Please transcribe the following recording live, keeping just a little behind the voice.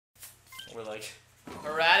We're like...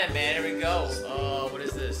 We're at it, man. Here we go. Oh, what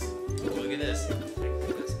is this? Oh, look at this.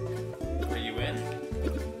 Are you in?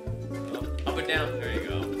 Up and down. There you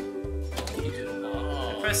go.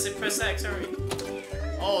 Oh. Press X, hurry.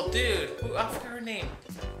 Oh, dude. Who, I forgot her name.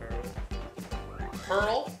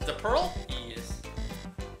 Pearl? The Pearl? Yes.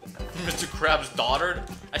 Mr. Krabs' daughter?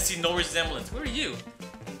 I see no resemblance. Where are you?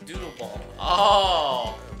 Doodle ball.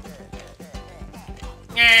 Oh.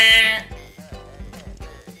 Alright,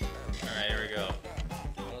 here we go.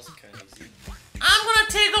 That was kind of easy. I'm gonna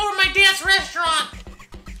take over my dad's restaurant!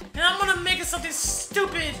 And I'm gonna make it something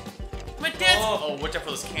stupid! My dad's... Oh, watch out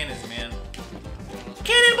for those cannons, man.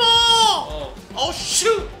 Cannonball! Oh,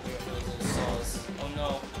 shoot! Oh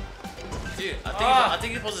no. Dude, I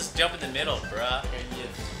think you're supposed to just jump in the middle, bruh. Yes.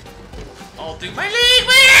 Oh, dude, my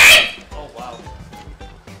leg! Oh wow.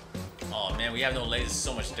 Oh, man, we have no legs. It's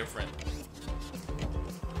so much different.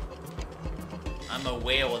 I'm a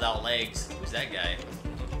whale without legs. Who's that guy?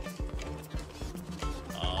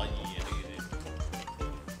 Oh, yeah, look at it.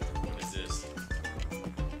 What is this?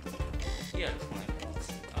 Yeah.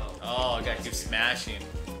 Oh, I gotta keep smashing.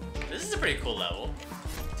 This is a pretty cool level.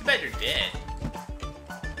 Too bad you're dead.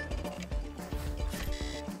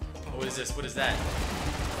 What is this? What is that?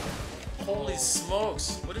 Holy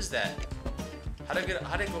smokes! What is that? How'd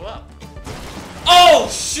I go up? Oh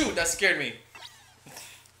shoot! That scared me.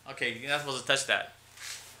 Okay, you're not supposed to touch that.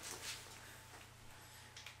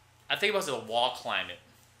 I think I'm supposed to wall climb it.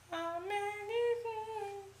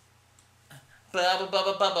 Bubble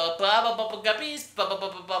bubble bubble bubble bubble guppies, bubble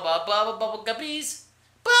bubble bubble bubble bubble guppies,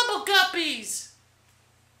 bubble guppies.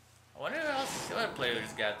 I wonder what other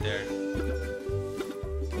players got there.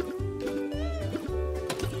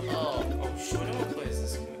 Oh shoot! I wanna play as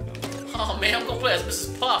this guy. Oh man, I'm gonna play as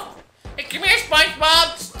Mrs. Puff. Hey, come here,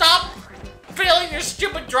 SpongeBob! Stop failing your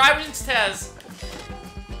stupid driving test!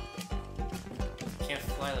 Can't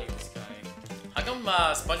fly like this guy. How come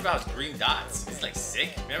SpongeBob has green dots? He's like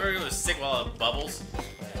sick. Remember he was sick with all the bubbles?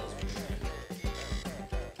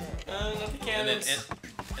 Not the cannons.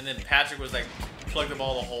 And then Patrick was like plugged up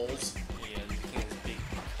all the holes. Yeah, the cannon's big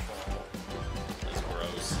ball. That's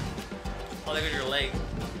gross. Oh, there goes your leg.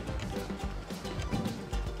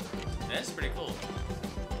 That's pretty cool.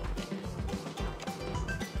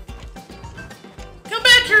 Come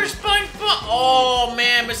back here, SpongeBob! Oh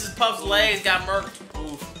man, Mrs. Puff's legs got murked.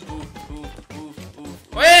 Oof, oof, oof, oof,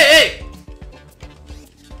 oof. Wait, hey!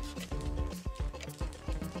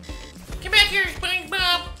 Come back here,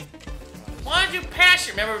 SpongeBob! Why did you pass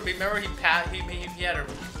it? Remember he had a...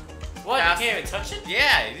 What? Pass. You can't even touch it?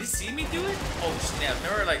 Yeah, did you see me do it? Oh snap,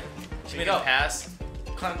 remember like, she made a pass?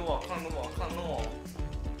 Climb the wall, climb the wall, climb the wall.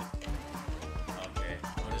 Okay,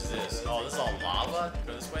 what is this? Oh, this is all lava?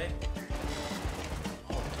 Go this way?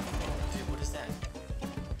 Oh, dude, what is that?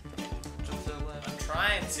 Jump to the left. I'm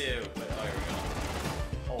trying to, but oh, here we go.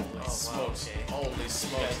 Holy smokes. Wow, okay. Holy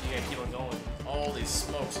smokes. You gotta keep on going. Holy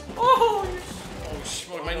smokes. Oh,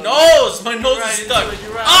 Shit, my nose! My nose is stuck!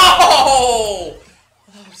 You're right. Oh!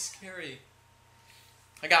 That was scary.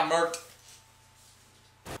 I got murked.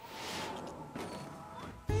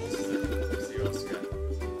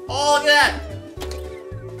 Oh, look at that!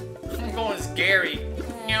 I'm going as Gary.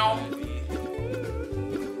 Meow.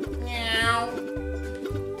 Meow.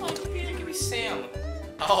 Oh, give me Sam.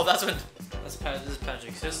 Oh, that's when... This is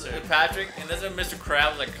Patrick's sister. Patrick, and that's when Mr.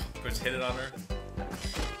 Krabs was hitting on her.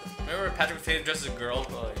 Remember when Patrick was dressed as a girl?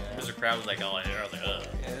 Oh, yeah. Mr. Krabs was like, oh, I was like, ugh.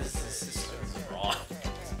 Yeah, this is his sister. This is wrong.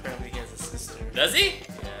 Apparently he has a sister. Does he?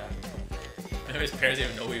 Yeah. Maybe his parents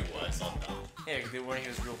didn't even know who he was. Oh, no. Yeah, they weren't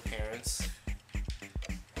his real parents.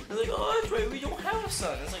 They're like, oh, that's right, we don't have a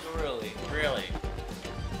son. It's like, really? Really?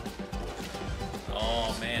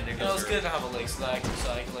 Oh, man. There goes It's good to have a leg so I can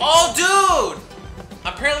like... Oh, dude!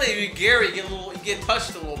 Apparently, if you're Gary, you get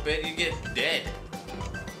touched a little bit, you get dead.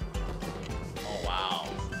 Oh, wow.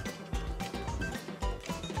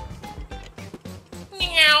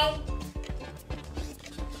 Meow.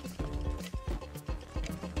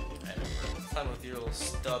 Climb with your little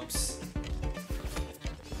stubs.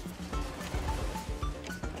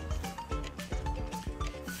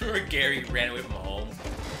 Remember Gary ran away from home?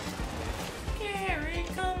 Gary,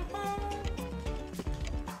 come home.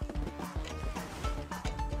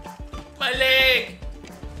 My leg!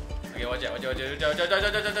 Okay, watch out, watch out, watch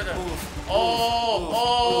out. Oof. Oh,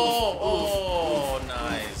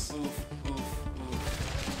 nice. Oof, oof,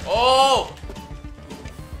 oof. Oh!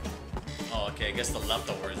 Oh, okay, I guess the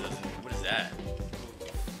leftovers isn't. What is that?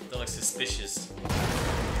 That looks suspicious.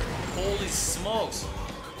 Holy smokes!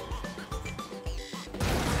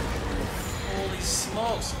 Holy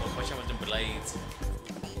smokes! Oh, watch out with the blades.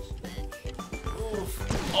 Oof.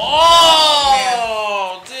 Oh!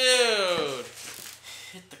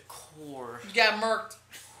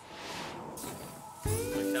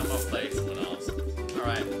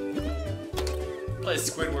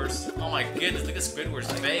 Squidward's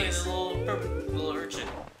The face. little urchin.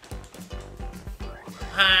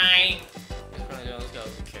 Hi. Let's go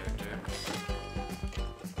character.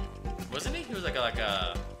 Wasn't he? He was like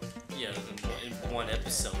a. Yeah, in one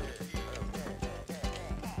episode.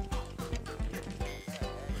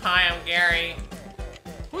 Hi, I'm Gary.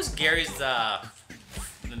 Who's Gary's the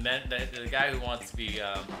guy who wants to be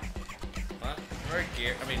What? Remember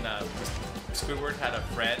Gary? I mean, Squidward had a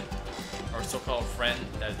friend, or so-called friend,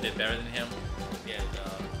 that did better than him. Yeah, I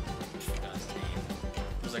forgot his name.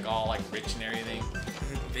 He was like all like rich and everything.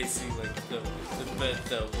 Basically, like the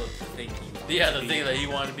thing he wanted Yeah, to the be. thing that he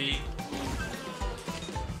wanted to be.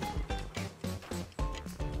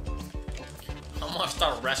 I'm gonna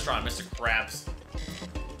start a restaurant, Mr. Krabs.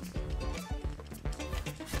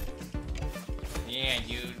 Yeah,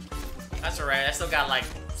 dude. That's alright. I still got like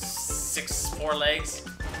 4 legs.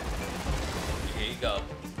 Here you go.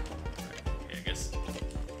 Here, I guess.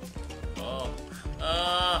 Oh.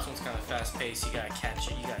 This one's kind of fast paced. You gotta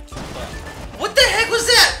catch it. You gotta keep up. What the heck was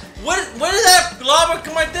that? What did that lava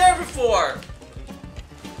come right there before?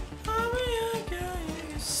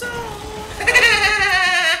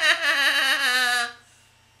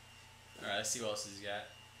 Alright, let's see what else he's got.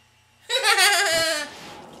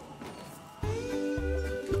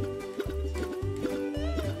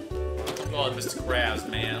 Oh, Mr. Krabs,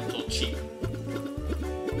 man. I'm so cheap.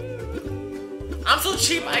 I'm so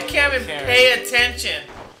cheap I can't even pay attention.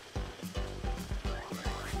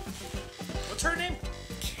 What's her name?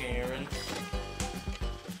 Karen.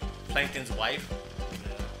 Plankton's wife.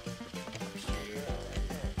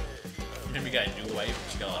 Maybe got a new wife.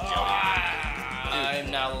 She got all jelly. I'm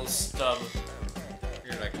now a little stub.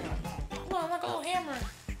 You're like, Oh, I'm like a little hammer.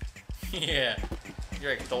 yeah.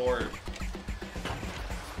 You're like Thor.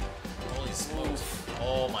 Holy smokes.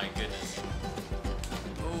 Oh my goodness.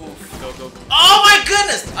 Oof. Go, go, go. Oh my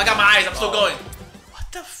goodness! I got my eyes. I'm still going. What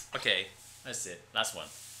the f? Okay, that's it. Last one.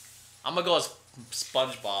 I'm gonna go as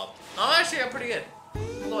SpongeBob. Oh, actually, I'm pretty good. I'm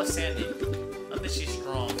gonna go as Sandy. I think she's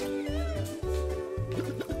strong.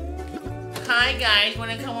 Hi guys,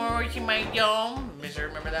 wanna come over to my dome? Mister,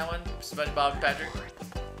 remember that one? SpongeBob and Patrick?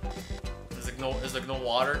 There's like no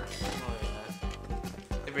water. Oh,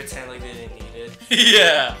 yeah. They pretend like they didn't need it.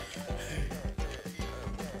 Yeah.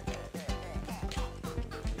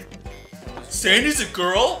 Sandy's a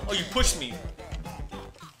girl? Oh, you pushed me.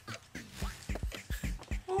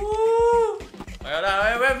 Woo!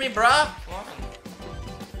 Wait with me, bruh. Come on.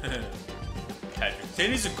 Patrick.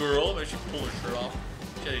 Sandy's a girl. Maybe she pull her shirt off.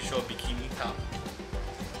 She had to show a bikini top.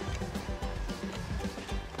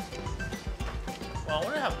 Well, I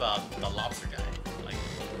wonder how about the lobster guy. Like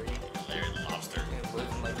Larry the lobster. Yeah,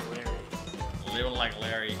 living like Larry. Living like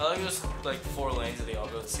Larry. I like there's like 4 lanes and they all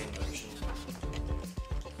go the same direction.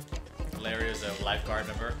 Larry is a lifeguard,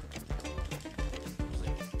 remember? He was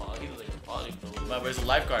like a bodybuilder. But there's a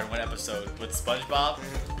lifeguard in one episode with SpongeBob.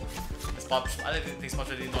 I didn't think SpongeBob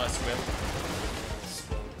didn't know how to swim.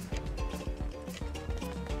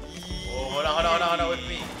 Oh, hold on, with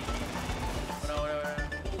me. Hold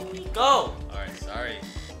on. Go! Alright, sorry.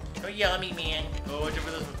 Don't yell at me, man. Oh, watch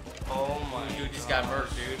over this. Oh my You just got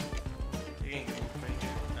murked, dude. You ain't gonna break it.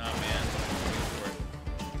 Oh, man.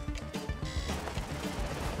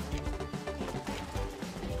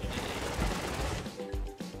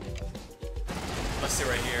 Let's sit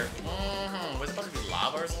right here. Was it supposed to be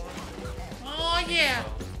lava or something? Oh, yeah.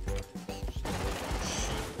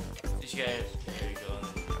 These guys. There you go.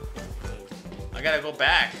 I gotta go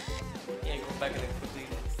back. Yeah, go back and then quickly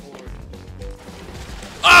move forward.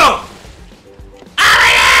 Oh! Ah,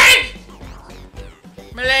 my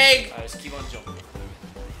leg! My leg! Alright, just keep on jumping.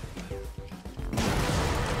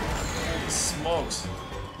 Holy smokes.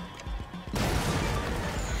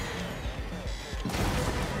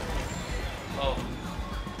 Oh,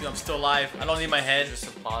 Dude, I'm still alive. I don't need my head. just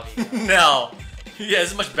a body. No. Yeah,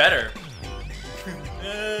 this is much better.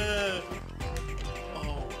 Oh.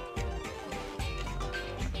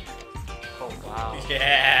 Oh, wow.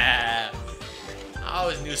 Yeah. I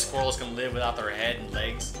always knew squirrels can live without their head and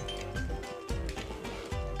legs.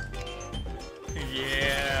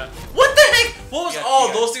 Yeah. What the heck? What was Yeah, all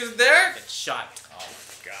yeah. those things there? Get shot.